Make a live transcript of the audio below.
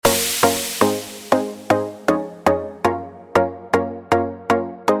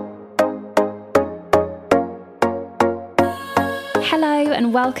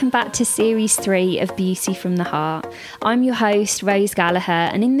and welcome back to Series 3 of Beauty from the Heart. I'm your host, Rose Gallagher,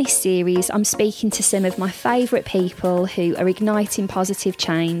 and in this series I'm speaking to some of my favourite people who are igniting positive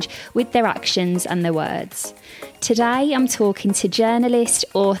change with their actions and their words. Today I'm talking to journalist,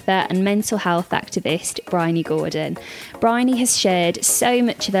 author and mental health activist Bryony Gordon. Bryony has shared so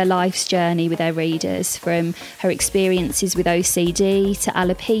much of her life's journey with her readers, from her experiences with OCD to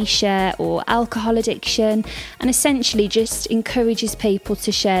alopecia or alcohol addiction, and essentially just encourages people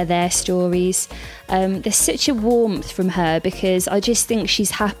to share their stories. There's such a warmth from her because I just think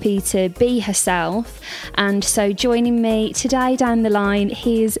she's happy to be herself. And so joining me today down the line,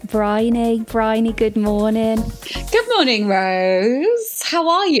 here's Bryony. Bryony, good morning. Good morning, Rose. How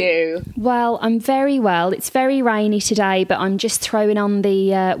are you? Well, I'm very well. It's very rainy today, but I'm just throwing on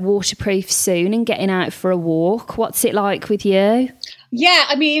the waterproof soon and getting out for a walk. What's it like with you? Yeah,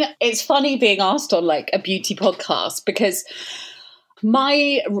 I mean, it's funny being asked on like a beauty podcast because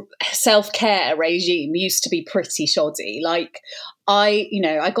my self-care regime used to be pretty shoddy. Like I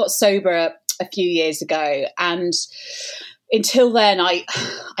got sober a few years ago, and until then I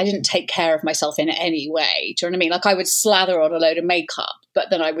didn't take care of myself in any way. Do you know what I mean? Like I would slather on a load of makeup,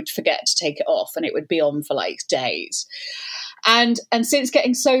 but then I would forget to take it off and it would be on for like days. And since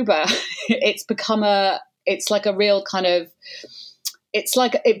getting sober, it's like a real kind of, it's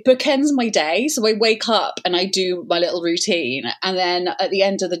like it bookends my day. So I wake up and I do my little routine. And then at the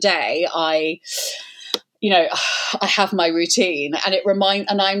end of the day, I have my routine,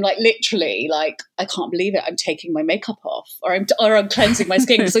 and I'm like, literally, like, I can't believe it. I'm taking my makeup off, or I'm cleansing my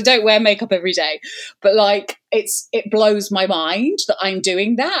skin because I don't wear makeup every day. But like, it blows my mind that I'm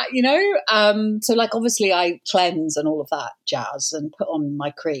doing that, So like, obviously I cleanse and all of that jazz and put on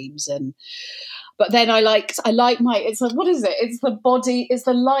my creams but then I like it's like, what is it? It's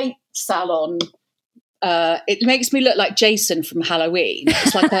the light salon. It makes me look like Jason from Halloween.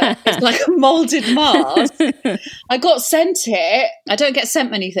 It's like a moulded mask. I got sent it. I don't get sent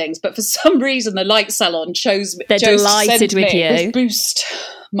many things, but for some reason the light salon chose They're delighted with you. This Boost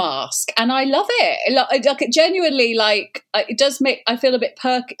mask, and I love it. Like it genuinely, like it does make I feel a bit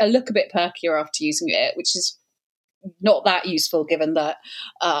I look a bit perkier after using it, which is not that useful given that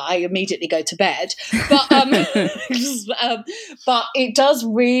I immediately go to bed, but but it does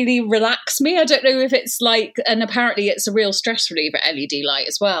really relax me. I don't know if it's like, and apparently it's a real stress reliever, LED light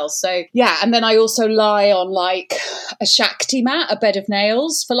as well. So yeah, and then I also lie on like a Shakti mat, a bed of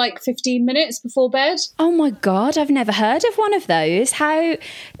nails, for like 15 minutes before bed. Oh my God, I've never heard of one of those. How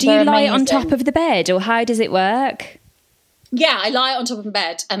do you lie on top of the bed, or how does it work? Yeah, I lie on top of my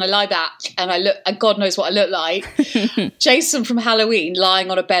bed and I lie back and I look, and God knows what I look like. Jason from Halloween lying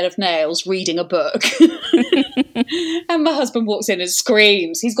on a bed of nails reading a book. And my husband walks in and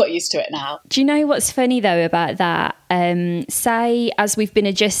screams. He's got used to it now. Do you know what's funny though about that? Say, as we've been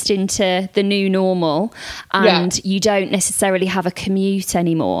adjusting to the new normal and you don't necessarily have a commute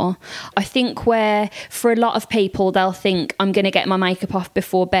anymore, I think where for a lot of people they'll think, I'm going to get my makeup off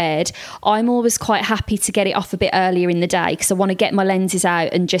before bed, I'm always quite happy to get it off a bit earlier in the day because I want to get my lenses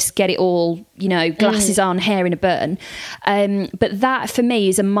out and just get it all, glasses on, hair in a bun. But that for me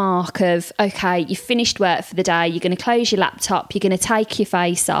is a mark of, okay, you've finished work for the day, you're going to close your laptop, you're going to take your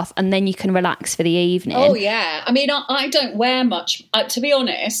face off, and then you can relax for the evening. Oh yeah, I mean, I don't wear much, to be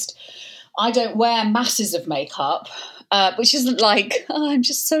honest. I don't wear masses of makeup, which isn't like, I'm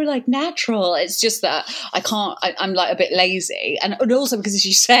just so like natural. It's just that I'm like a bit lazy. And also because, as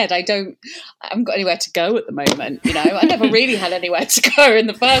you said, I haven't got anywhere to go at the moment. I never really had anywhere to go in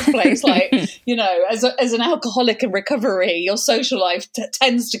the first place. Like, as an alcoholic in recovery, your social life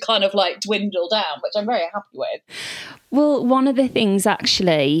tends to kind of like dwindle down, which I'm very happy with. Well, one of the things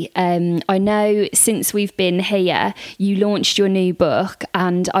actually, I know since we've been here, you launched your new book,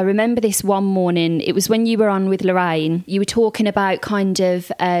 and I remember this one morning, it was when you were on with Lorraine, you were talking about kind of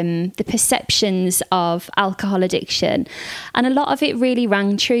the perceptions of alcohol addiction, and a lot of it really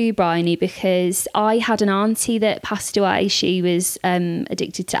rang true, Bryony, because I had an auntie that passed away. She was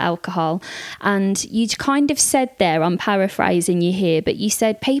addicted to alcohol, and you kind of said there, I'm paraphrasing you here, but you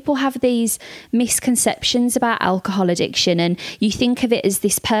said people have these misconceptions about alcohol addiction, and you think of it as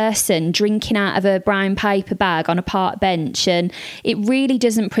this person drinking out of a brown paper bag on a park bench, and it really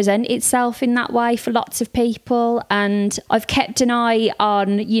doesn't present itself in that way for lots of people. And I've kept an eye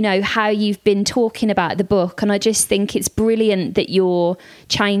on, how you've been talking about the book, and I just think it's brilliant that you're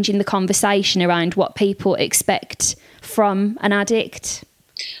changing the conversation around what people expect from an addict.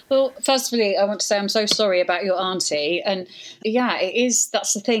 Well, firstly, I want to say I'm so sorry about your auntie. And yeah, it is.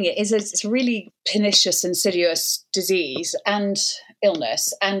 That's the thing. It's a really pernicious, insidious disease. And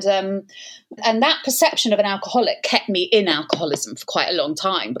illness. And that perception of an alcoholic kept me in alcoholism for quite a long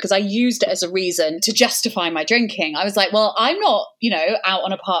time, because I used it as a reason to justify my drinking. I was like, well, I'm not, out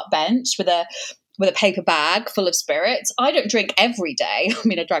on a park bench with a paper bag full of spirits. I don't drink every day. I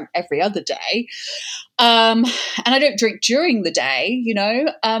mean, I drank every other day. And I don't drink during the day,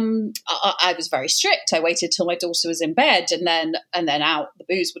 I was very strict. I waited till my daughter was in bed, and then out the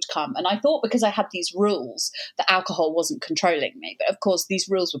booze would come. And I thought, because I had these rules, that alcohol wasn't controlling me. But of course, these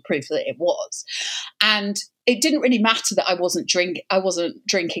rules were proof that it was. And it didn't really matter that I wasn't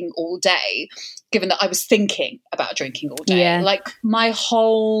drinking all day, given that I was thinking about drinking all day. Yeah. Like, my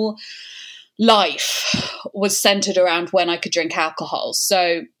whole life was centered around when I could drink alcohol.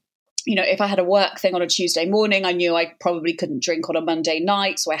 So, if I had a work thing on a Tuesday morning, I knew I probably couldn't drink on a Monday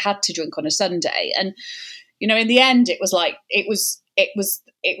night, so I had to drink on a Sunday. And, in the end, it was like, it was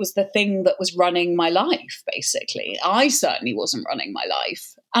the thing that was running my life, basically. I certainly wasn't running my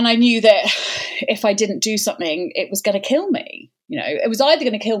life. And I knew that if I didn't do something, it was going to kill me. It was either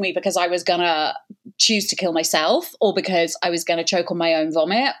going to kill me because I was going to choose to kill myself, or because I was going to choke on my own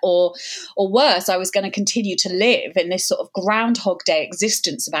vomit, or worse, I was going to continue to live in this sort of Groundhog Day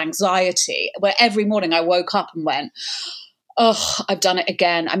existence of anxiety, where every morning I woke up and went, oh, I've done it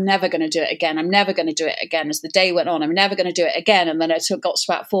again. I'm never going to do it again. I'm never going to do it again. As the day went on, I'm never going to do it again. And then it got to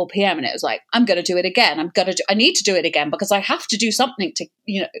about 4 p.m. and it was like, I'm going to do it again. I need to do it again, because I have to do something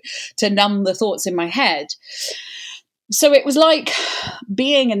to numb the thoughts in my head. So it was like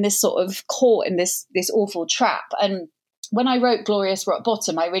being in this sort of caught in this awful trap. And when I wrote Glorious Rock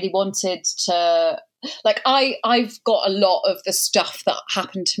Bottom, I really wanted to, I've got a lot of the stuff that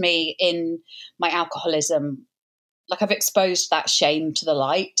happened to me in my alcoholism. Like, I've exposed that shame to the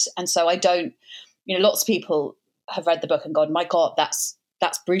light. And so I don't, lots of people have read the book and gone, my God, that's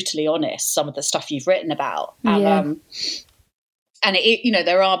brutally honest, some of the stuff you've written about. Yeah. And it,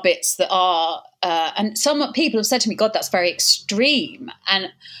 there are bits that are, and some people have said to me, God, that's very extreme. And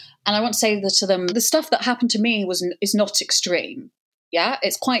I want to say that to them, the stuff that happened to me is not extreme. Yeah,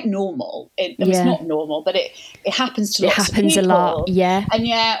 it's quite normal. It's not normal, but it happens to lots of people. It happens a lot, yeah. And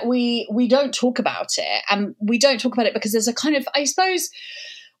yet we don't talk about it. And we don't talk about it because there's a kind of, I suppose,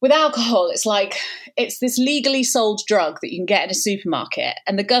 with alcohol, it's like, it's this legally sold drug that you can get in a supermarket,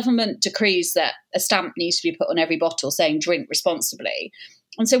 and the government decrees that a stamp needs to be put on every bottle saying drink responsibly.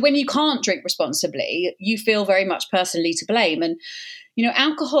 And so when you can't drink responsibly, you feel very much personally to blame. And,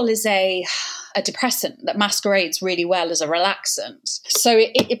 alcohol is a depressant that masquerades really well as a relaxant. So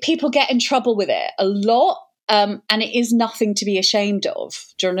people get in trouble with it a lot. And it is nothing to be ashamed of.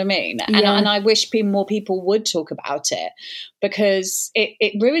 Do you know what I mean? Yeah. And I wish more people would talk about it, because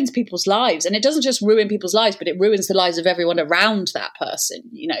it ruins people's lives. And it doesn't just ruin people's lives, but it ruins the lives of everyone around that person.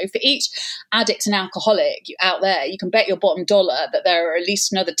 For each addict and alcoholic out there, you can bet your bottom dollar that there are at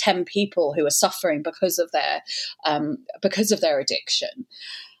least another 10 people who are suffering because of their addiction.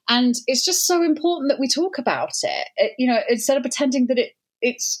 And it's just so important that we talk about it. Instead of pretending that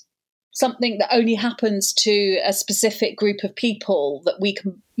it's something that only happens to a specific group of people that we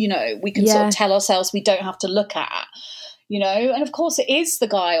can sort of tell ourselves we don't have to look at, and of course it is the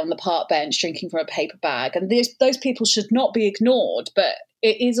guy on the park bench drinking from a paper bag, and those people should not be ignored, but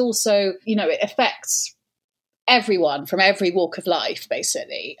it is also, it affects everyone from every walk of life,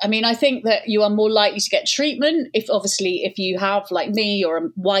 basically. I mean, I think that you are more likely to get treatment if you have, like me, you're a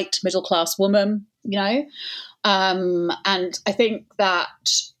white middle-class woman, and I think that,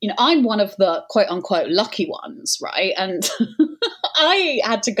 I'm one of the quote unquote lucky ones, right? And I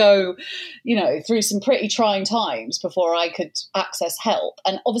had to go, through some pretty trying times before I could access help.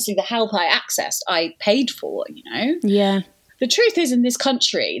 And obviously the help I accessed, I paid for, Yeah. The truth is, in this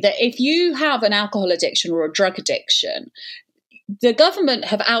country, that if you have an alcohol addiction or a drug addiction, the government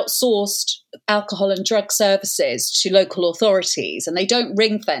have outsourced alcohol and drug services to local authorities, and they don't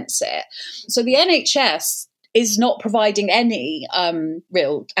ring fence it. So the NHS is not providing any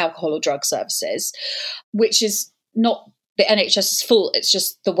real alcohol or drug services, which is not the NHS's fault. It's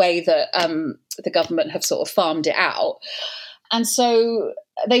just the way that the government have sort of farmed it out. And so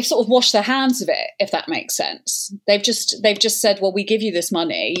they've sort of washed their hands of it, if that makes sense. They've just said, well, we give you this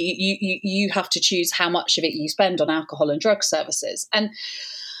money. You have to choose how much of it you spend on alcohol and drug services. And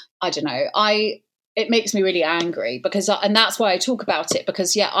I don't know. it makes me really angry because, and that's why I talk about it,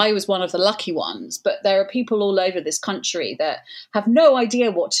 because I was one of the lucky ones, but there are people all over this country that have no idea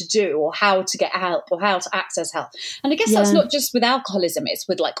what to do or how to get help or how to access help. And I guess that's not just with alcoholism, it's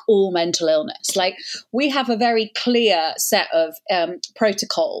with like all mental illness. Like we have a very clear set of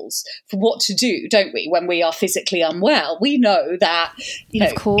protocols for what to do, don't we? When we are physically unwell, we know that,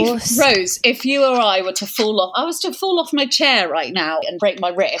 of course. Rose, if you or I were to fall off my chair right now and break my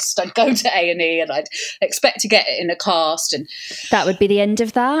wrist, I'd go to A&E and I'd expect to get it in a cast, and that would be the end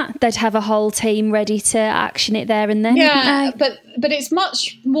of that. They'd have a whole team ready to action it there and then. But it's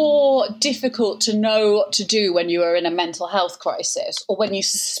much more difficult to know what to do when you are in a mental health crisis, or when you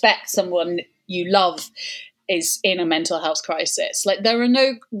suspect someone you love is in a mental health crisis. Like there are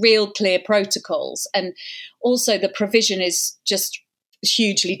no real clear protocols, and also the provision is just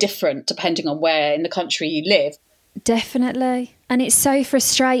hugely different depending on where in the country you live. Definitely. And it's so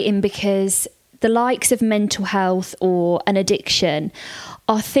frustrating because the likes of mental health or an addiction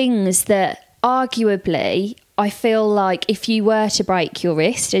are things that arguably I feel like if you were to break your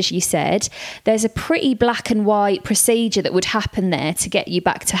wrist, as you said, there's a pretty black and white procedure that would happen there to get you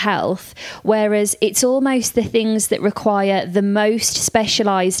back to health. Whereas it's almost the things that require the most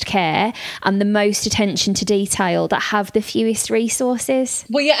specialised care and the most attention to detail that have the fewest resources.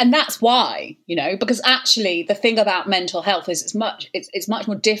 Well, yeah, and that's why, because actually the thing about mental health is it's much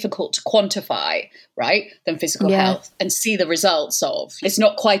more difficult to quantify, right, than physical health and see the results of. It's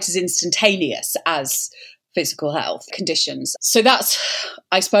not quite as instantaneous as physical health conditions. So that's,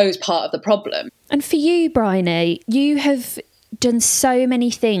 I suppose, part of the problem. And for you, Bryony, you have done so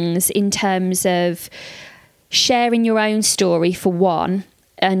many things in terms of sharing your own story, for one,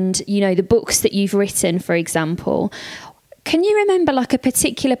 and, the books that you've written, for example. Can you remember like a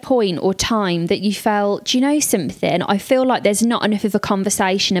particular point or time that you felt, do you know something? I feel like there's not enough of a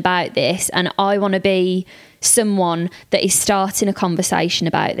conversation about this, and I want to be someone that is starting a conversation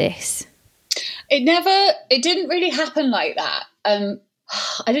about this. It didn't really happen like that.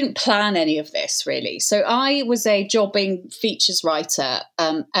 I didn't plan any of this really. So I was a jobbing features writer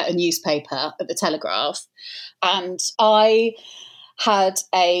at a newspaper, at the Telegraph, and I had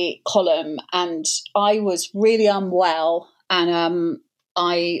a column and I was really unwell, and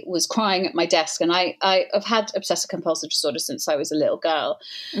I was crying at my desk, and I've had obsessive compulsive disorder since I was a little girl.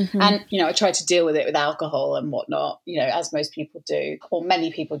 Mm-hmm. And, I tried to deal with it with alcohol and whatnot, as most people do, or many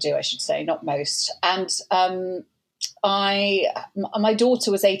people do, I should say, not most. And my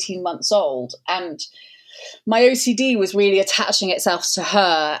daughter was 18 months old, and my OCD was really attaching itself to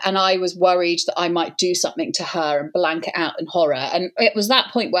her, and I was worried that I might do something to her and blank it out in horror. And it was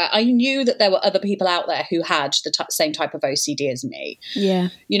that point where I knew that there were other people out there who had the same type of OCD as me. Yeah.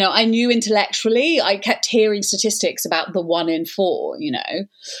 I knew intellectually, I kept hearing statistics about the 1 in 4,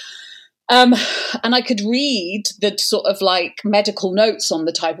 and I could read the sort of like medical notes on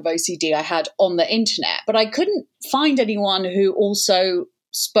the type of OCD I had on the internet, but I couldn't find anyone who also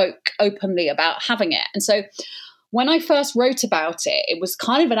spoke openly about having it. And so when I first wrote about it, it was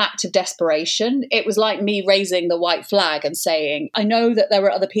kind of an act of desperation. It was like me raising the white flag and saying, I know that there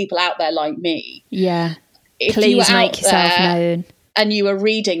are other people out there like me. Yeah. If Please make yourself known. And you are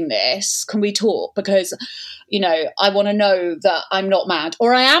reading this, can we talk? Because, I want to know that I'm not mad,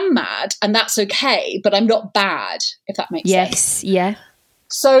 or I am mad, and that's okay, but I'm not bad, if that makes sense. Yes, yeah.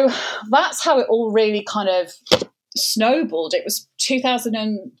 So that's how it all really kind of snowballed. It was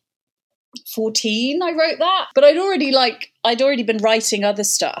 2014 I wrote that, but I'd already been writing other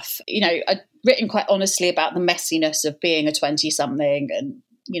stuff. I'd written quite honestly about the messiness of being a 20-something, and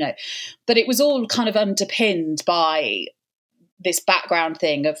but it was all kind of underpinned by this background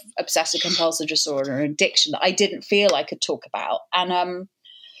thing of obsessive compulsive disorder and addiction that I didn't feel I could talk about. And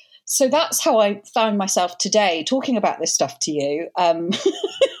so that's how I found myself today talking about this stuff to you.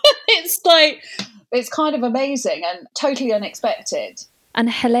 It's kind of amazing and totally unexpected.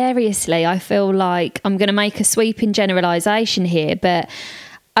 And hilariously, I feel like I'm going to make a sweeping generalisation here, but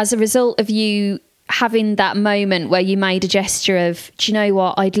as a result of you having that moment where you made a gesture of, do you know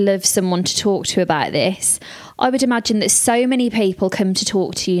what, I'd love someone to talk to about this, I would imagine that so many people come to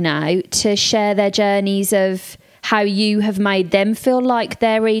talk to you now to share their journeys of how you have made them feel like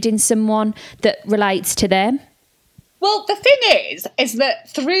they're reading someone that relates to them. Well, the thing is that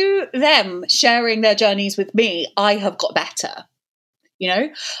through them sharing their journeys with me, I have got better.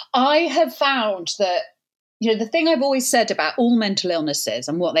 I have found that, the thing I've always said about all mental illnesses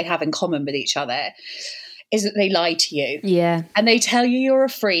and what they have in common with each other is that they lie to you. Yeah. And they tell you you're a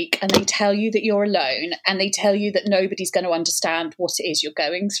freak, and they tell you that you're alone, and they tell you that nobody's going to understand what it is you're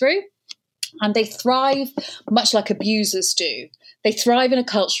going through. And they thrive much like abusers do. they thrive in a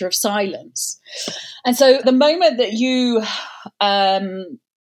culture of silence. And so the moment that you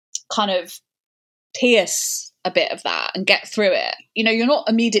kind of pierce a bit of that and get through it, you know, you're not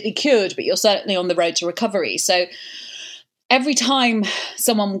immediately cured, but you're certainly on the road to recovery. So every time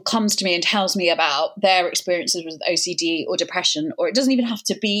someone comes to me and tells me about their experiences with OCD or depression, or it doesn't even have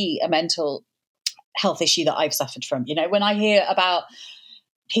to be a mental health issue that I've suffered from, you know, when I hear about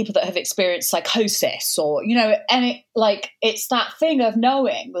people that have experienced psychosis, or, you know, and it's that thing of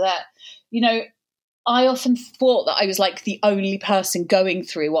knowing that, you know, I often thought that I was like the only person going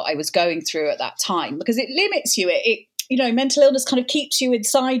through what I was going through at that time, because it limits you. It you know, mental illness kind of keeps you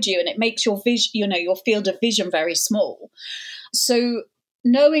inside you, and it makes your vision, you know, your field of vision very small. So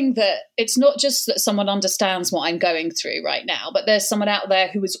knowing that it's not just that someone understands what I'm going through right now, but there's someone out there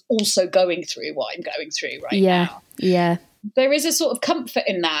who is also going through what I'm going through right now. Yeah. There is a sort of comfort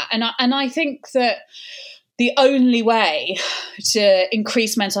in that. And I think that the only way to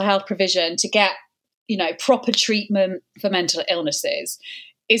increase mental health provision, to get, you know, proper treatment for mental illnesses,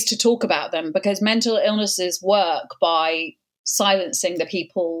 is to talk about them, because mental illnesses work by silencing the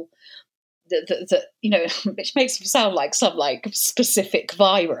people that you know, which makes them sound like some like specific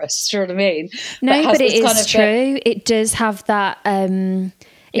virus. Do you know what I mean? No, but it is true. It does have that.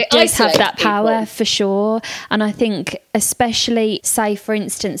 It does have that power people, for sure. And I think especially, say, for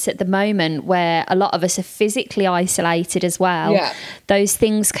instance, at the moment where a lot of us are physically isolated as well, those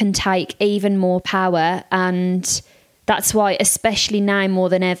things can take even more power. And that's why, especially now more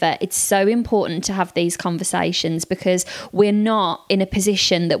than ever, it's so important to have these conversations, because we're not in a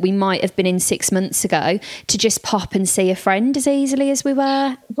position that we might have been in 6 months ago to just pop and see a friend as easily as we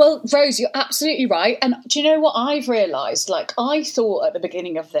were. Well, Rose, you're absolutely right. And do you know what I've realised? Like, I thought at the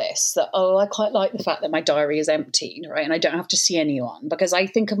beginning of this that, I quite like the fact that my diary is empty, right? And I don't have to see anyone, because I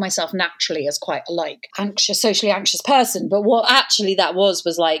think of myself naturally as quite a like socially anxious person. But what actually that was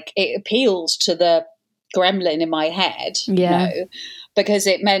like, it appealed to the gremlin in my head, you know, because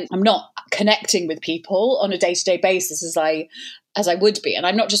it meant I'm not connecting with people on a day-to-day basis as I would be. And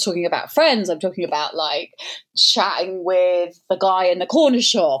I'm not just talking about friends, I'm talking about like chatting with the guy in the corner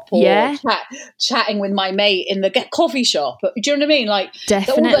shop, or chatting with my mate in the coffee shop. Do you know what I mean? Like,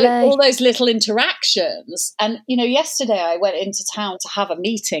 definitely all those little interactions. And, you know, yesterday I went into town to have a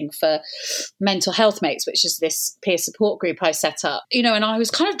meeting for Mental Health Mates, which is this peer support group I set up, you know, and I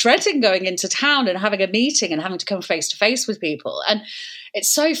was kind of dreading going into town and having a meeting and having to come face to face with people. And it's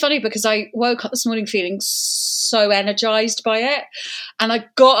so funny, because I woke up this morning feeling so energized by it. And I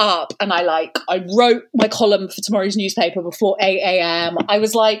got up and I wrote my column for tomorrow's newspaper before 8 a.m. I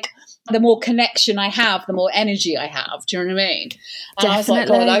was like, the more connection I have, the more energy I have. Do you know what I mean? And Definitely. I was like,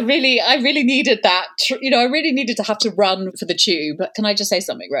 God, I really needed that. You know, I really needed to have to run for the tube. But can I just say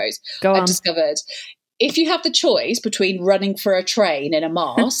something, Rose? Go on. I've discovered, if you have the choice between running for a train in a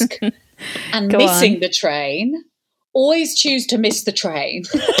mask and missing the train, always choose to miss the train.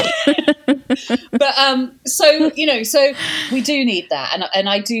 But so, you know, so we do need that. And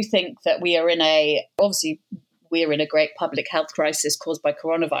I do think that we are we're in a great public health crisis caused by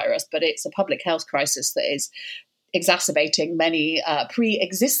coronavirus, but it's a public health crisis that is exacerbating many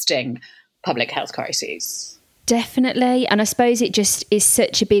pre-existing public health crises. Definitely. And I suppose it just is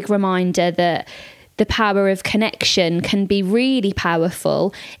such a big reminder that the power of connection can be really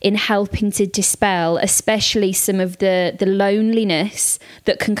powerful in helping to dispel, especially some of the loneliness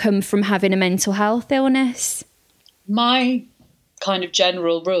that can come from having a mental health illness. My kind of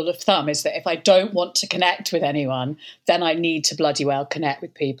general rule of thumb is that if I don't want to connect with anyone, then I need to bloody well connect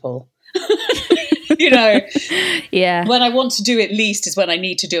with people. You know, when I want to do it least is when I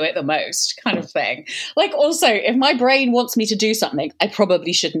need to do it the most, kind of thing. Like, also, if my brain wants me to do something, I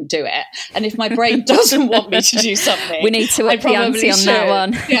probably shouldn't do it. And if my brain doesn't want me to do something, we need to up the ante on that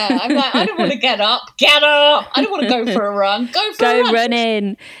one. Yeah, I'm like, I don't want to get up. I don't want to go for a run. Go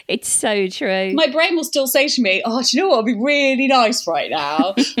running. It's so true. My brain will still say to me, do you know what would be really nice right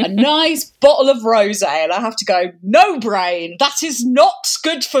now? A nice bottle of rosé. And I have to go, no, brain, that is not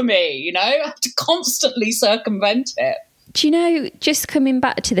good for me. You know, I have to constantly circumvent it. Do you know, just coming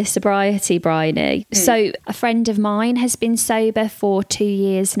back to the sobriety, Bryony, so a friend of mine has been sober for 2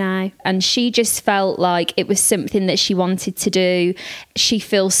 years now, and she just felt like it was something that she wanted to do. She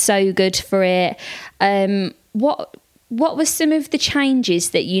feels so good for it. What were some of the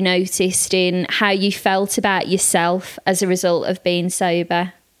changes that you noticed in how you felt about yourself as a result of being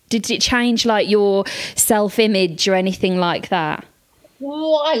sober? Did it change like your self-image or anything like that?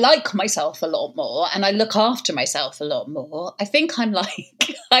 well, I like myself a lot more and I look after myself a lot more. I think I'm like,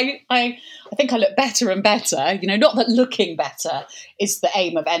 I think I look better and better, not that looking better is the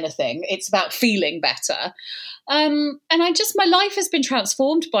aim of anything. It's about feeling better. And my life has been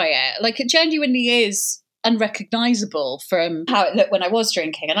transformed by it. Like, it genuinely is unrecognizable from how it looked when I was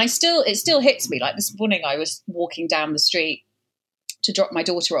drinking. And it still hits me. Like, this morning I was walking down the street to drop my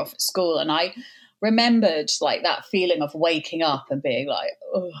daughter off at school, and I remembered like that feeling of waking up and being like,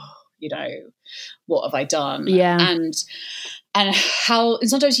 oh, what have I done? Yeah. And how, and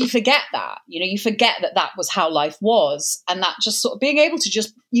sometimes you forget that, you forget that was how life was. And that just sort of being able to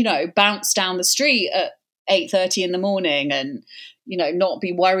just, bounce down the street at 8:30 in the morning and, not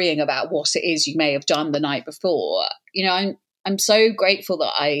be worrying about what it is you may have done the night before. I'm so grateful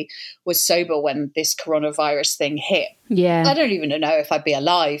that I was sober when this coronavirus thing hit. Yeah. I don't even know if I'd be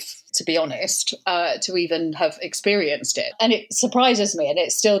alive, to be honest, to even have experienced it. And it surprises me, and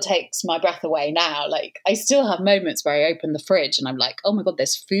it still takes my breath away now. Like, I still have moments where I open the fridge and I'm like, oh my God,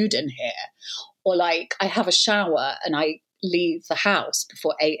 there's food in here. Or like, I have a shower and I leave the house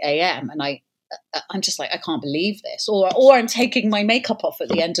before 8 a.m. and I'm just like, I can't believe this. Or I'm taking my makeup off at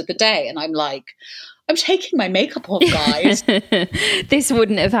the end of the day and I'm like, I'm taking my makeup off, guys. This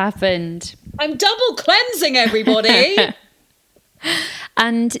wouldn't have happened. I'm double cleansing, everybody.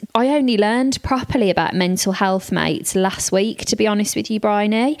 And I only learned properly about Mental Health Mates last week, to be honest with you,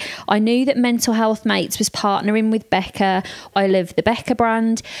 Bryony. I knew that Mental Health Mates was partnering with Becca. I love the Becca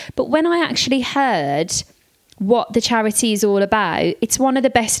brand. But when I actually heard what the charity is all about, it's one of the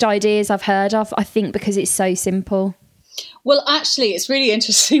best ideas I've heard of, I think, because it's so simple. Well, actually, it's really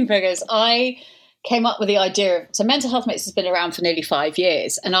interesting because I came up with the idea of, so Mental Health Mates has been around for nearly 5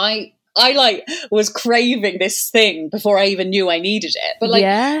 years, and I like was craving this thing before I even knew I needed it. But like,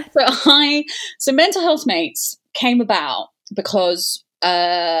 yeah. So Mental Health Mates came about because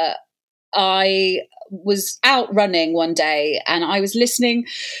I was out running one day and I was listening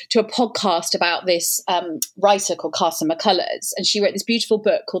to a podcast about this writer called Carson McCullers, and she wrote this beautiful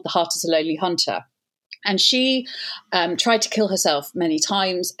book called The Heart is a Lonely Hunter. And she tried to kill herself many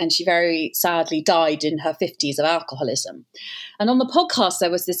times, and she very sadly died in her 50s of alcoholism. And on the podcast,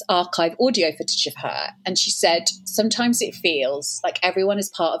 there was this archive audio footage of her. And she said, sometimes it feels like everyone is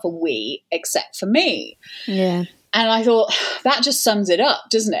part of a we except for me. Yeah. And I thought, that just sums it up,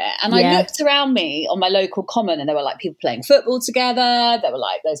 doesn't it? And I looked around me on my local common, and there were like people playing football together. There were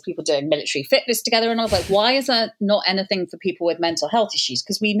like those people doing military fitness together. And I was like, why is there not anything for people with mental health issues?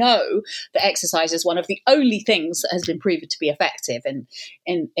 Because we know that exercise is one of the only things that has been proven to be effective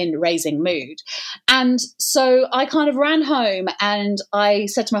in raising mood. And so I kind of ran home and I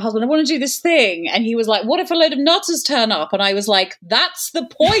said to my husband, I want to do this thing. And he was like, what if a load of nutters turn up? And I was like, that's the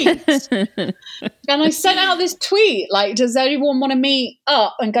point. And I sent out this tweet, like, does anyone want to meet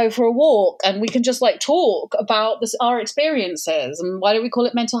up and go for a walk, and we can just like talk about our experiences, and why don't we call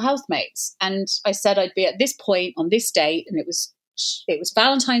it Mental Health Mates? And I said I'd be at this point on this date, and it was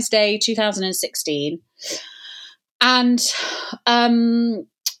Valentine's Day 2016, and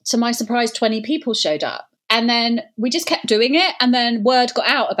to my surprise 20 people showed up, and then we just kept doing it, and then word got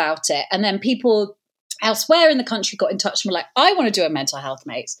out about it, and then people elsewhere in the country got in touch and were like, I want to do a Mental Health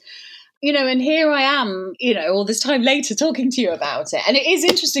Mates. And here I am, all this time later talking to you about it. And it is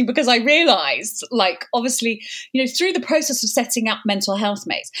interesting because I realised, like, obviously, through the process of setting up Mental Health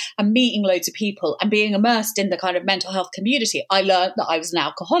Mates and meeting loads of people and being immersed in the kind of mental health community, I learned that I was an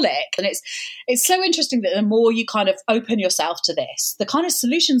alcoholic. And it's so interesting that the more you kind of open yourself to this, the kind of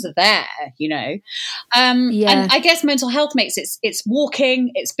solutions are there, And I guess Mental Health Mates, it's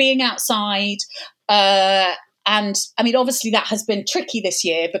walking, it's being outside, and I mean, obviously that has been tricky this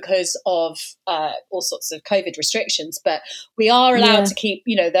year because of all sorts of COVID restrictions, but we are allowed to keep,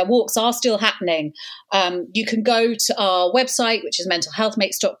 their walks are still happening. You can go to our website, which is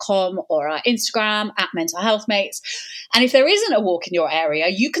mentalhealthmates.com, or our Instagram @mentalhealthmates. And if there isn't a walk in your area,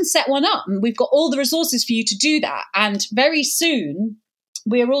 you can set one up, and we've got all the resources for you to do that. And very soon,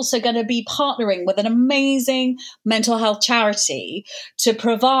 we're also going to be partnering with an amazing mental health charity to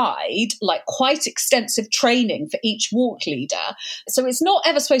provide like quite extensive training for each walk leader. So it's not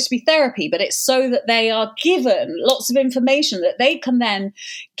ever supposed to be therapy, but it's so that they are given lots of information that they can then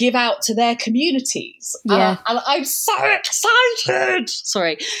give out to their communities. Yeah. And I'm so excited.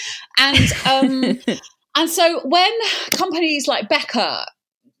 Sorry. And, and so when companies like Becca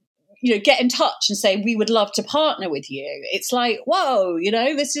get in touch and say, we would love to partner with you, it's like, whoa,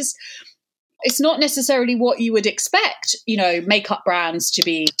 this is, It's not necessarily what you would expect, makeup brands to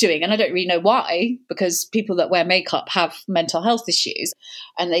be doing. And I don't really know why, because people that wear makeup have mental health issues.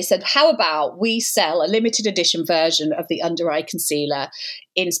 And they said, how about we sell a limited edition version of the under eye concealer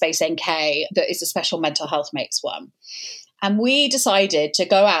in Space NK that is a special Mental Health Mates one. And we decided to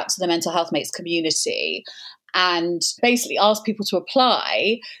go out to the Mental Health Mates community and basically ask people to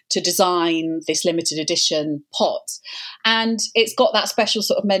apply to design this limited edition pot. And it's got that special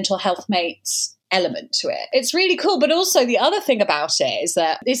sort of Mental Health Mates element to it. It's really cool. But also the other thing about it is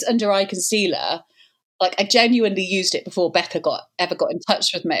that this under eye concealer, like, I genuinely used it before Becca ever got in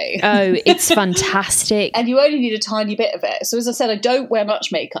touch with me. Oh, it's fantastic. And you only need a tiny bit of it. So as I said, I don't wear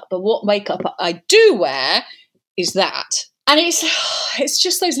much makeup, but what makeup I do wear is that. And it's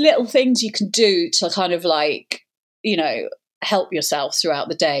just those little things you can do to kind of like, help yourself throughout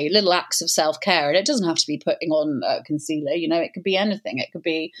the day, little acts of self-care. And it doesn't have to be putting on a concealer, it could be anything. It could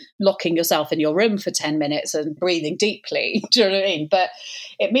be locking yourself in your room for 10 minutes and breathing deeply. Do you know what I mean? But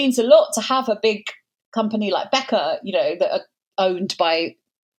it means a lot to have a big company like Becca, that are owned by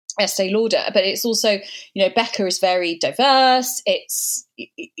Estee Lauder, but it's also, Becca is very diverse. It's,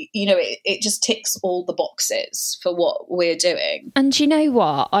 it just ticks all the boxes for what we're doing. And you know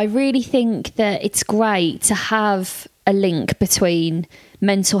what? I really think that it's great to have a link between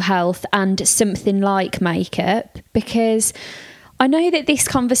mental health and something like makeup, because I know that this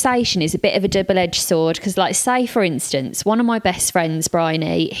conversation is a bit of a double-edged sword, because, like, say, for instance, one of my best friends,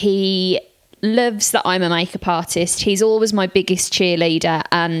 Bryony, he loves that I'm a makeup artist. He's always my biggest cheerleader,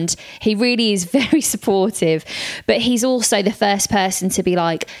 and he really is very supportive. But he's also the first person to be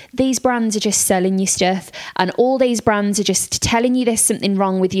like, these brands are just selling you stuff, and all these brands are just telling you there's something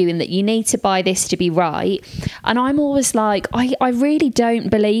wrong with you and that you need to buy this to be right. And I'm always like, I really don't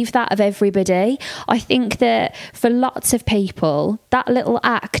believe that of everybody. I think that for lots of people, that little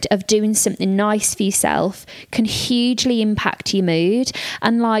act of doing something nice for yourself can hugely impact your mood.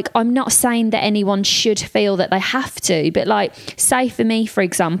 And like, I'm not saying that anyone should feel that they have to, but like, say for me, for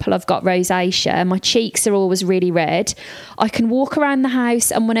example, I've got rosacea, my cheeks are always really red. I can walk around the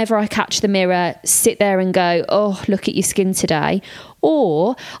house and whenever I catch the mirror, sit there and go, oh, look at your skin today.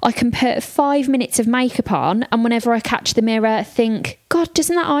 Or I can put 5 minutes of makeup on and whenever I catch the mirror, think, God,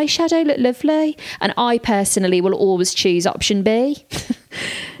 doesn't that eyeshadow look lovely? And I personally will always choose option B.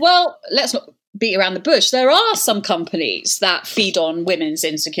 Well, let's not beat around the bush. There are some companies that feed on women's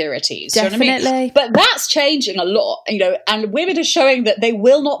insecurities. Definitely. You know what I mean? But that's changing a lot, and women are showing that they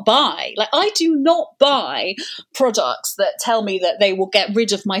will not buy. Like, I do not buy products that tell me that they will get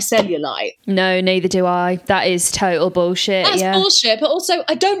rid of my cellulite. No, neither do I. That is total bullshit. That's bullshit. But also,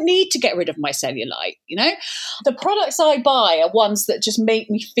 I don't need to get rid of my cellulite, The products I buy are ones that just make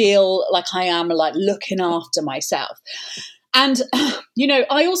me feel like I am, like, looking after myself. And,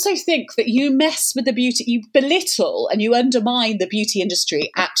 I also think that you mess with the beauty, you belittle and you undermine the beauty industry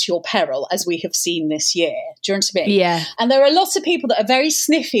at your peril, as we have seen this year. Do you know what I mean? Yeah. And there are lots of people that are very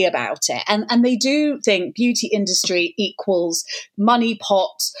sniffy about it. And they do think beauty industry equals money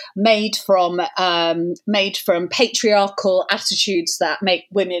pot made from patriarchal attitudes that make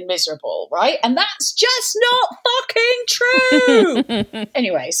women miserable, right? And that's just not fucking true.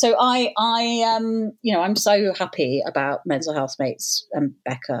 Anyway, so I'm so happy about Mental Health Mates and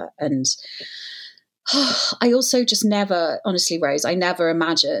Becca, and I also just never, honestly, Rose, I never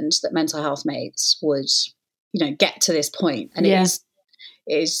imagined that Mental Health Mates would, get to this point. And it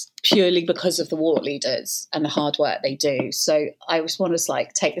is purely because of the walk leaders and the hard work they do. So I just want to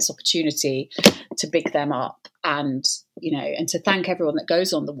take this opportunity to big them up and, and to thank everyone that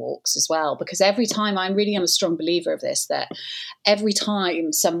goes on the walks as well, because every time I really am a strong believer of this, that every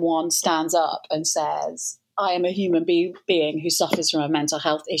time someone stands up and says, I am a human being who suffers from a mental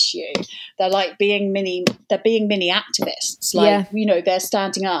health issue, they're being mini activists. They're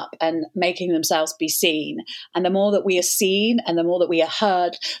standing up and making themselves be seen. And the more that we are seen and the more that we are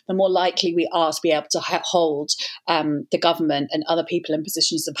heard, the more likely we are to be able to hold the government and other people in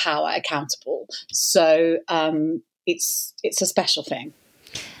positions of power accountable. So it's a special thing.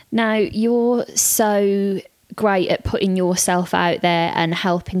 Now, you're so great at putting yourself out there and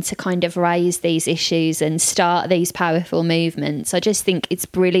helping to kind of raise these issues and start these powerful movements. I just think it's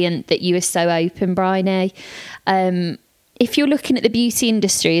brilliant that you are so open, Bryony. If you're looking at the beauty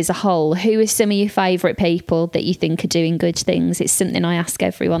industry as a whole, who are some of your favourite people that you think are doing good things? It's something I ask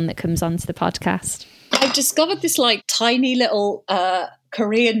everyone that comes onto the podcast. I've discovered this tiny little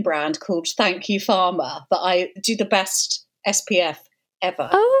Korean brand called Thank You Pharma that I do the best SPF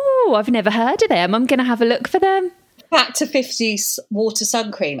ever. Oh, I've never heard of them. I'm going to have a look for them. back to 50s water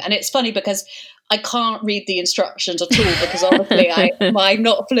sun cream. And it's funny because I can't read the instructions at all because honestly, I'm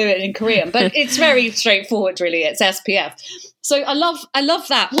not fluent in Korean, but it's very straightforward, really. It's SPF. So I love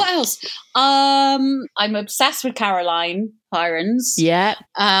that. What else? I'm obsessed with Caroline Hirons. Yeah.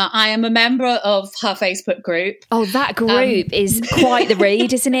 I am a member of her Facebook group. Oh, that group is quite the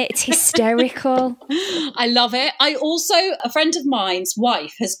read, isn't it? It's hysterical. I love it. I also, a friend of mine's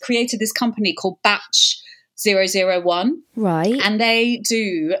wife has created this company called Batch001. Right. And they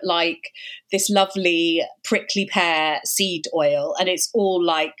do like this lovely prickly pear seed oil, and it's all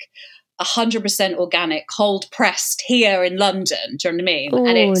like 100% organic, cold pressed here in London. Do you know what I mean? Oh,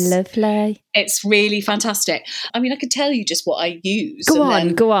 and it's lovely. It's really fantastic. I mean, I could tell you just what I use. Go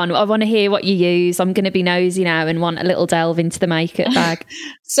on. I want to hear what you use. I'm going to be nosy now and want a little delve into the makeup bag.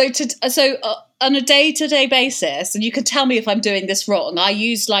 So on a day-to-day basis, and you can tell me if I'm doing this wrong, I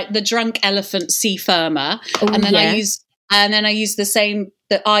use like the Drunk Elephant Sea Firmer, and then I use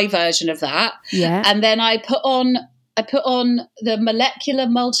the eye version of that. Yeah. And then I put on the Molecular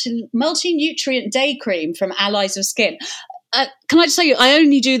Multi-Nutrient Day Cream from Allies of Skin. Can I just tell you, I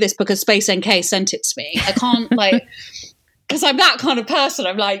only do this because Space NK sent it to me. I can't because I'm that kind of person.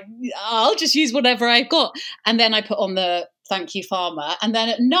 I'm like, I'll just use whatever I've got. And then I put on the Thank You Farmer. And then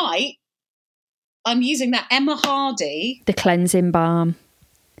at night, I'm using that Emma Hardy. The cleansing balm.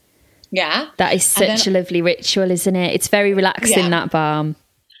 Yeah. That is such a lovely ritual, isn't it? It's very relaxing, that balm.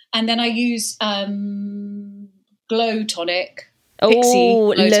 And then I use Glow Tonic.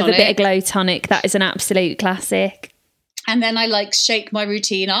 Oh, love a bit of Glow Tonic. That is an absolute classic. And then I like shake my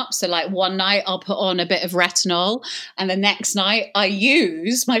routine up. So like one night I'll put on a bit of retinol, and the next night I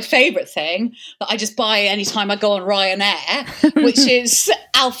use my favourite thing that I just buy anytime I go on Ryanair, which is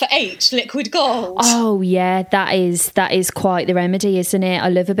Alpha H Liquid Gold. Oh yeah, that is quite the remedy, isn't it? I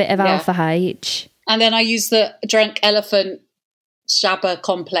love a bit of Alpha H. And then I use the Drunk Elephant Shaba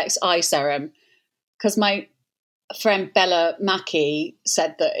Complex Eye Serum because my friend Bella Mackey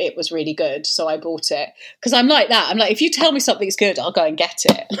said that it was really good, so I bought it because I'm like that. I'm like, if you tell me something's good, I'll go and get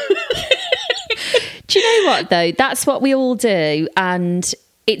it. Do you know what though? That's what we all do, and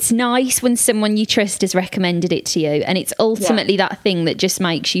it's nice when someone you trust has recommended it to you, and it's ultimately that thing that just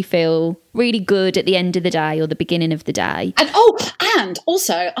makes you feel really good at the end of the day or the beginning of the day. And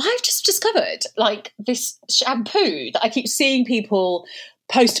also I've just discovered like this shampoo that I keep seeing people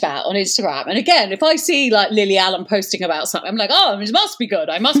post about on Instagram. And again, if I see like Lily Allen posting about something, I'm like, oh, it must be good.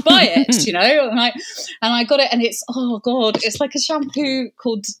 I must buy it, you know? And I got it, and it's, oh God, it's like a shampoo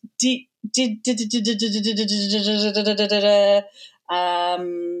called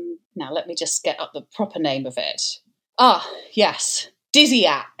now let me just get up the proper name of it. Ah, yes.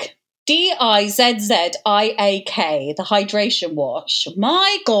 Dizziak. Dizziak, the hydration wash.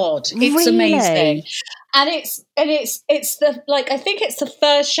 My God, it's amazing. And it's the like, I think it's the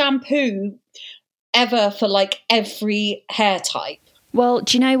first shampoo ever for like every hair type. Well,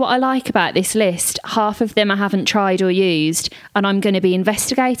 do you know what I like about this list? Half of them I haven't tried or used, and I'm going to be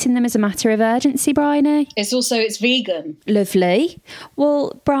investigating them as a matter of urgency, Bryony. It's vegan. Lovely.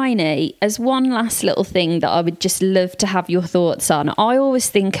 Well, Bryony, as one last little thing that I would just love to have your thoughts on, I always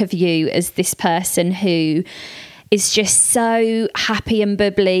think of you as this person who is just so happy and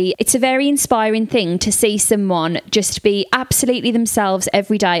bubbly. It's a very inspiring thing to see someone just be absolutely themselves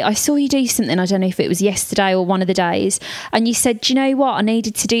every day. I saw you do something, I don't know if it was yesterday or one of the days, and you said, do you know what, I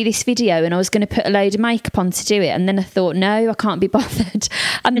needed to do this video and I was going to put a load of makeup on to do it, and then I thought, no, I can't be bothered.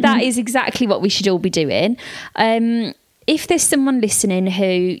 And that is exactly what we should all be doing. If there's someone listening who,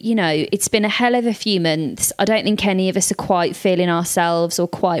 you know, it's been a hell of a few months, I don't think any of us are quite feeling ourselves or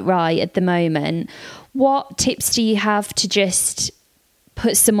quite right at the moment, what tips do you have to just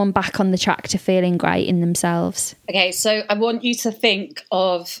put someone back on the track to feeling great in themselves? Okay, so I want you to think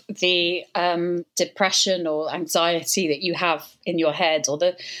of the depression or anxiety that you have in your head, or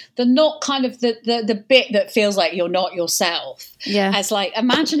the not kind of the bit that feels like you're not yourself. Yeah. As like,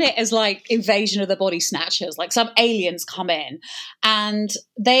 imagine it as like Invasion of the Body Snatchers, like some aliens come in and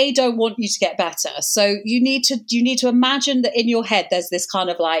they don't want you to get better. So you need to imagine that in your head there's this kind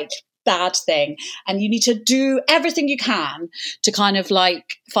of like bad thing, and you need to do everything you can to kind of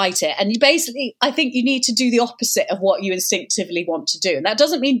like fight it. And you basically, I think you need to do the opposite of what you instinctively want to do. And that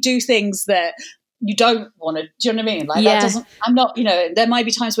doesn't mean do things that you don't want to, do you know what I mean? Like that doesn't, I'm not, you know, there might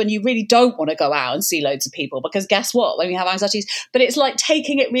be times when you really don't want to go out and see loads of people, because guess what? When you have anxieties, but it's like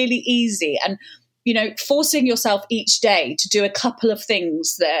taking it really easy and, you know, forcing yourself each day to do a couple of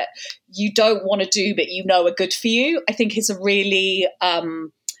things that you don't want to do, but you know are good for you, I think is a really,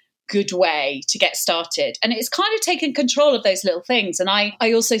 good way to get started. And it's kind of taking control of those little things. And I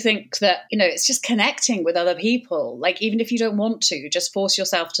also think that, you know, it's just connecting with other people. Like, even if you don't want to, just force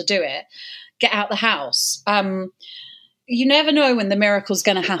yourself to do it. Get out the house. You never know when the miracle's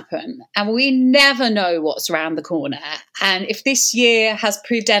going to happen. And we never know what's around the corner. And if this year has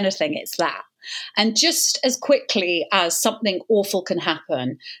proved anything, it's that. And just as quickly as something awful can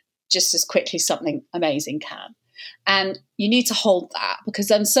happen, just as quickly something amazing can. And you need to hold that,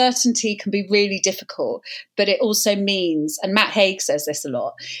 because uncertainty can be really difficult. But it also means, and Matt Haig says this a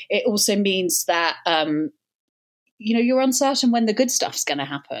lot, it also means that, you know, you're uncertain when the good stuff's going to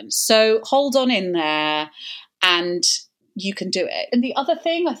happen. So hold on in there and you can do it. And the other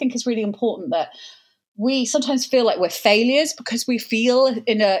thing I think is really important, that we sometimes feel like we're failures because we feel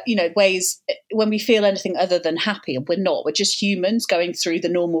in ways when we feel anything other than happy, and we're not. We're just humans going through the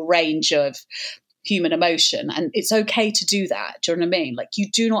normal range of human emotion, and it's okay to do that. Do you know what I mean? Like, you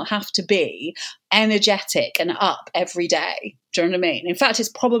do not have to be energetic and up every day. Do you know what I mean? In fact, it's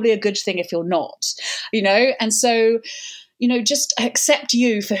probably a good thing if you're not, you know. And so, you know, just accept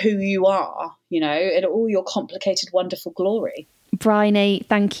you for who you are, you know, in all your complicated, wonderful glory. Bryony,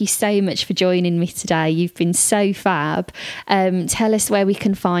 thank you so much for joining me today. You've been so fab. Tell us where we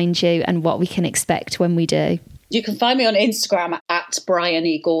can find you and what we can expect when we do. You can find me on Instagram at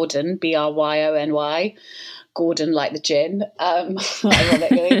Bryony Gordon, Bryony, Gordon like the gin,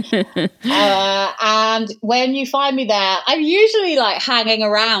 ironically. And when you find me there, I'm usually like hanging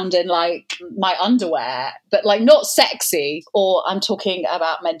around in like my underwear, but like not sexy, or I'm talking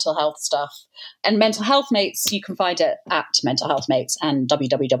about mental health stuff. And Mental Health Mates, you can find it at Mental Health Mates and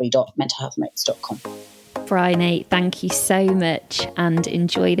www.mentalhealthmates.com. Bryony, thank you so much, and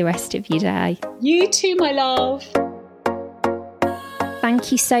enjoy the rest of your day. You too, my love.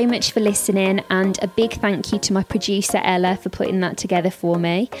 Thank you so much for listening, and a big thank you to my producer Ella for putting that together for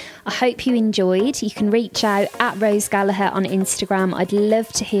me. I hope you enjoyed. You can reach out at Rose Gallagher on Instagram. I'd love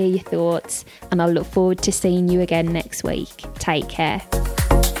to hear your thoughts, and I'll look forward to seeing you again next week. Take care.